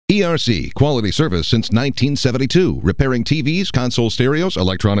ERC, quality service since 1972, repairing TVs, console stereos,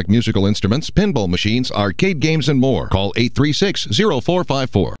 electronic musical instruments, pinball machines, arcade games, and more. Call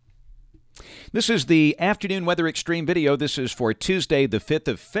 836-0454. This is the afternoon Weather Extreme video. This is for Tuesday, the 5th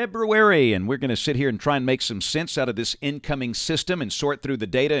of February, and we're going to sit here and try and make some sense out of this incoming system and sort through the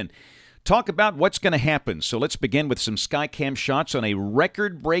data and talk about what's going to happen. So let's begin with some Skycam shots on a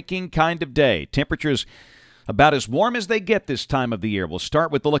record-breaking kind of day. Temperatures about as warm as they get this time of the year. We'll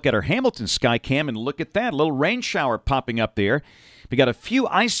start with a look at our Hamilton Skycam, and look at that, a little rain shower popping up there. We got a few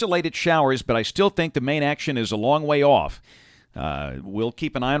isolated showers, but I still think the main action is a long way off. We'll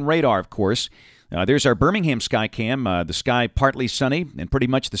keep an eye on radar, of course. There's our Birmingham Skycam. The sky partly sunny, and pretty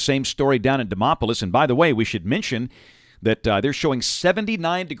much the same story down in Demopolis. And by the way, we should mention that they're showing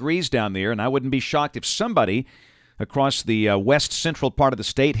 79 degrees down there, and I wouldn't be shocked if somebody across the west central part of the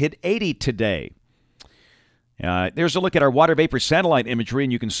state hit 80 today. There's a look at our water vapor satellite imagery,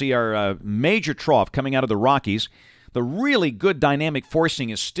 and you can see our major trough coming out of the Rockies. The really good dynamic forcing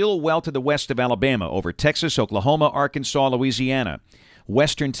is still well to the west of Alabama, over Texas, Oklahoma, Arkansas, Louisiana,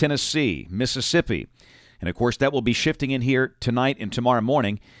 western Tennessee, Mississippi. And, of course, that will be shifting in here tonight and tomorrow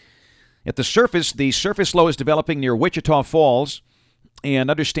morning. At the surface low is developing near Wichita Falls.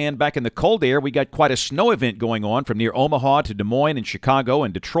 And understand, back in the cold air, we got quite a snow event going on from near Omaha to Des Moines and Chicago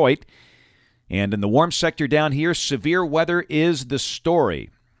and Detroit. And in the warm sector down here, severe weather is the story.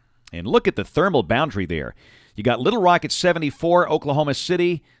 And look at the thermal boundary there. You got Little Rock at 74, Oklahoma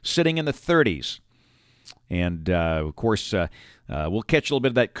City sitting in the 30s. And, of course, we'll catch a little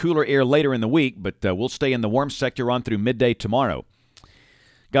bit of that cooler air later in the week, but we'll stay in the warm sector on through midday tomorrow.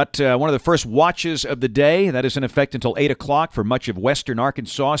 Got one of the first watches of the day. That is in effect until 8 o'clock for much of western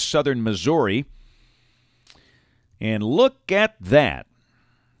Arkansas, southern Missouri. And look at that.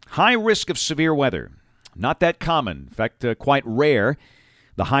 High risk of severe weather. Not that common. In fact, quite rare.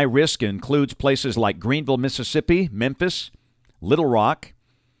 The high risk includes places like Greenville, Mississippi, Memphis, Little Rock,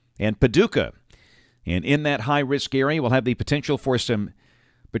 and Paducah. And in that high-risk area, we'll have the potential for some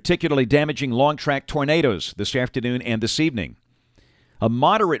particularly damaging long-track tornadoes this afternoon and this evening. A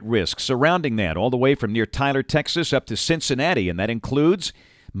moderate risk surrounding that, all the way from near Tyler, Texas, up to Cincinnati, and that includes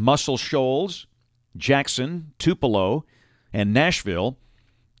Muscle Shoals, Jackson, Tupelo, and Nashville,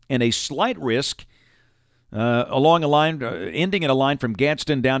 and a slight risk along a line, ending in a line from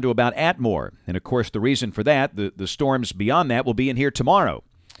Gadsden down to about Atmore. And, of course, the reason for that, the storms beyond that will be in here tomorrow.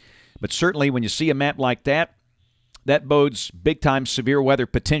 But certainly when you see a map like that, that bodes big-time severe weather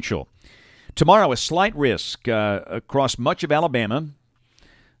potential. Tomorrow, a slight risk across much of Alabama,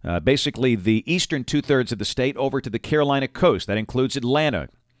 basically the eastern two-thirds of the state over to the Carolina coast. That includes Atlanta,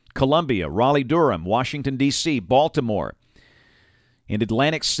 Columbia, Raleigh-Durham, Washington, D.C., Baltimore, and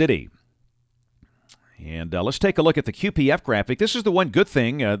Atlantic City. And let's take a look at the QPF graphic. This is the one good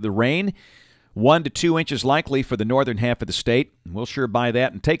thing. The rain, 1 to 2 inches likely for the northern half of the state. We'll sure buy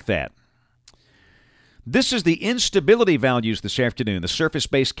that and take that. This is the instability values this afternoon. The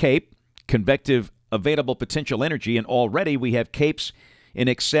surface-based CAPE, convective available potential energy, and already we have CAPEs in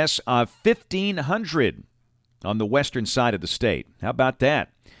excess of 1,500 on the western side of the state. How about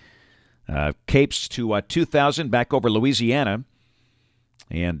that? CAPEs to 2,000 back over Louisiana.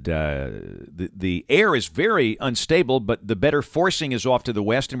 And the air is very unstable, but the better forcing is off to the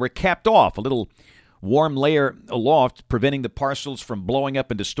west, and we're capped off. A little warm layer aloft, preventing the parcels from blowing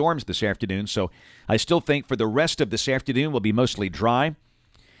up into storms this afternoon. So I still think for the rest of this afternoon will be mostly dry.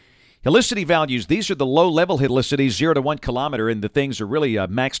 Helicity values, these are the low-level helicities, 0 to 1 kilometer, and the things are really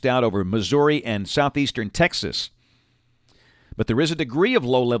maxed out over Missouri and southeastern Texas. But there is a degree of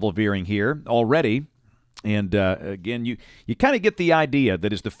low-level veering here already. And, again, you kind of get the idea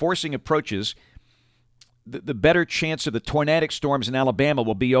that as the forcing approaches, the better chance of the tornadic storms in Alabama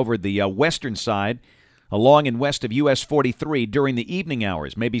will be over the western side, along and west of US 43 during the evening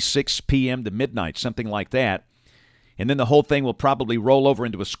hours, maybe 6 p.m. to midnight, something like that. And then the whole thing will probably roll over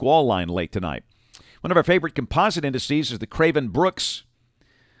into a squall line late tonight. One of our favorite composite indices is the Craven-Brooks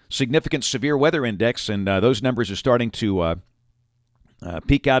Significant Severe Weather Index, and those numbers are starting to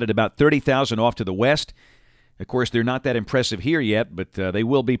peak out at about 30,000 off to the west. Of course, they're not that impressive here yet, but they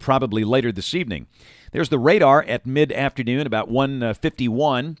will be probably later this evening. There's the radar at mid-afternoon, about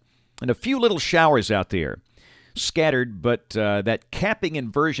 1:51, and a few little showers out there, scattered, but that capping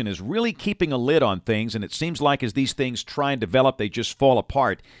inversion is really keeping a lid on things, and it seems like as these things try and develop, they just fall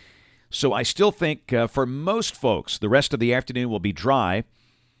apart. So I still think for most folks, the rest of the afternoon will be dry,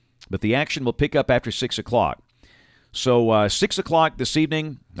 but the action will pick up after 6 o'clock. So 6 o'clock this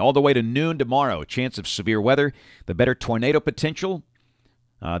evening, all the way to noon tomorrow, chance of severe weather, the better tornado potential,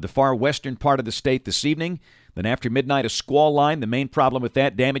 the far western part of the state this evening. Then after midnight, a squall line. The main problem with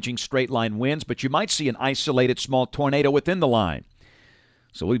that, damaging straight-line winds, but you might see an isolated small tornado within the line.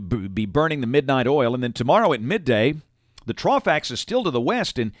 So we'll be burning the midnight oil. And then tomorrow at midday, the trough axis is still to the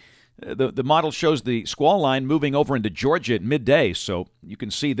west, and the model shows the squall line moving over into Georgia at midday. So you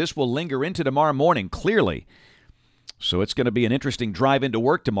can see this will linger into tomorrow morning clearly. So it's going to be an interesting drive into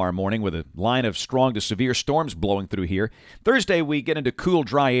work tomorrow morning with a line of strong to severe storms blowing through here. Thursday, we get into cool,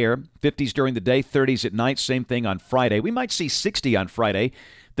 dry air, 50s during the day, 30s at night. Same thing on Friday. We might see 60 on Friday.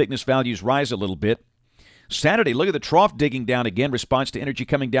 Thickness values rise a little bit. Saturday, look at the trough digging down again. Response to energy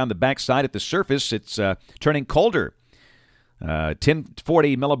coming down the backside at the surface. It's turning colder.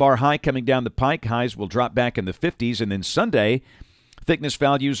 1040 millibar high coming down the pike. Highs will drop back in the 50s. And then Sunday, thickness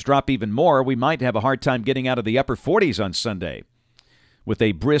values drop even more. We might have a hard time getting out of the upper 40s on Sunday with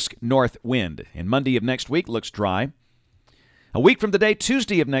a brisk north wind. And Monday of next week looks dry. A week from today,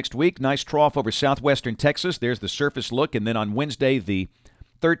 Tuesday of next week, nice trough over southwestern Texas. There's the surface look. And then on Wednesday, the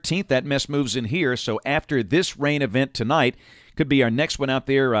 13th, that mess moves in here. So after this rain event tonight, could be our next one out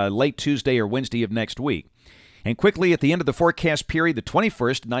there late Tuesday or Wednesday of next week. And quickly at the end of the forecast period, the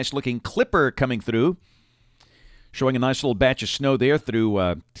 21st, nice-looking clipper coming through, showing a nice little batch of snow there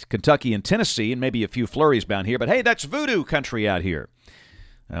through Kentucky and Tennessee, and maybe a few flurries down here. But, hey, that's voodoo country out here.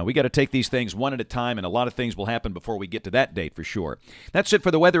 We got to take these things one at a time, and a lot of things will happen before we get to that date for sure. That's it for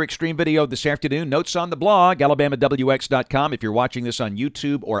the Weather Xtreme video this afternoon. Notes on the blog, alabamawx.com, if you're watching this on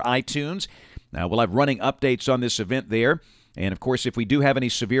YouTube or iTunes. We'll have running updates on this event there. And, of course, if we do have any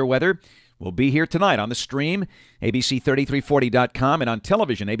severe weather, we'll be here tonight on the stream, abc3340.com, and on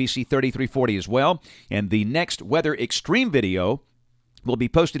television, ABC 3340 as well. And the next Weather Xtreme video will be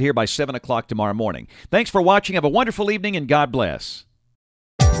posted here by 7 o'clock tomorrow morning. Thanks for watching. Have a wonderful evening, and God bless.